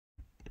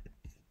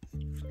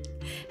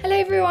Hello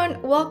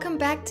everyone, welcome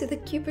back to the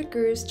Cupid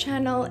Gurus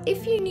channel.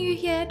 If you're new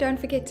here, don't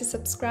forget to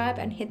subscribe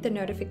and hit the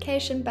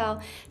notification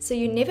bell so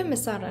you never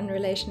miss out on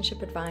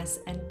relationship advice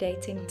and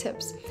dating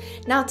tips.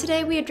 Now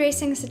today we're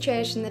addressing a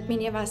situation that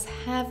many of us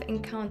have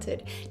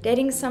encountered,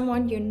 dating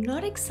someone you're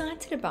not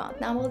excited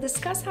about. Now we'll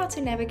discuss how to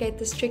navigate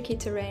this tricky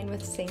terrain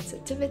with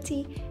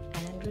sensitivity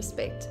and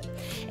respect.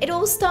 It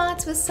all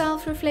starts with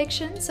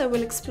self-reflection, so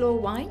we'll explore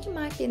why you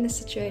might be in this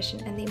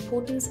situation and the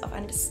importance of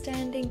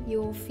understanding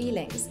your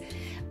feelings.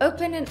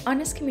 Open and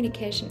honest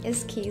communication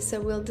is key, so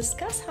we'll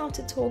discuss how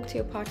to talk to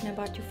your partner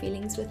about your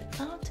feelings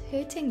without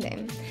hurting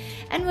them.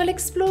 And we'll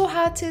explore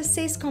how to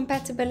assess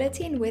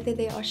compatibility and whether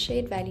there are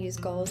shared values,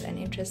 goals, and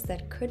interests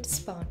that could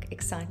spark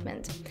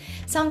excitement.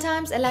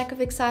 Sometimes a lack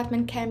of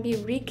excitement can be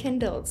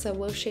rekindled, so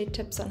we'll share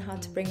tips on how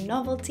to bring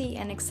novelty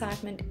and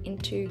excitement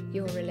into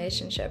your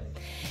relationship.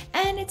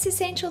 And it's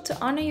essential to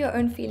honor your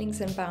own feelings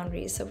and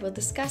boundaries, so we'll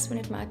discuss when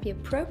it might be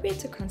appropriate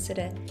to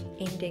consider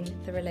ending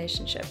the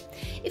relationship.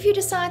 If you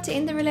decide to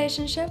end the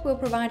relationship, we'll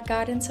provide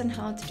guidance on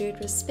how to do it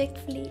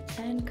respectfully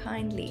and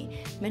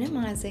kindly,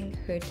 minimizing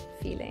hurt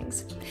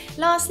feelings.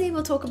 Lastly,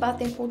 we'll talk about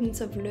the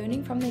importance of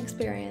learning from the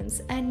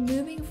experience and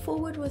moving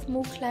forward with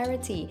more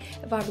clarity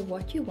about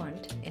what you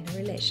want in a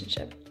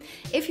relationship.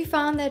 If you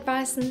found the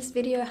advice in this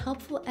video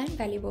helpful and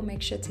valuable,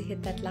 make sure to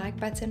hit that like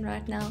button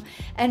right now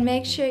and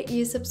make sure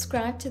you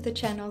subscribe to the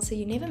channel so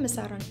you never miss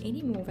out on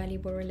any more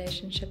valuable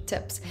relationship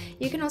tips.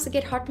 You can also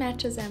get hot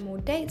matches and more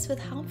dates with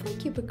help from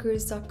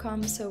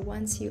cupidgurus.com. So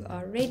once you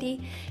are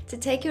ready to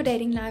take your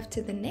dating life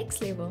to the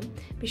next level,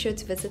 be sure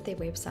to visit their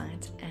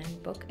website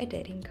and book a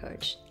dating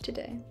coach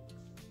today.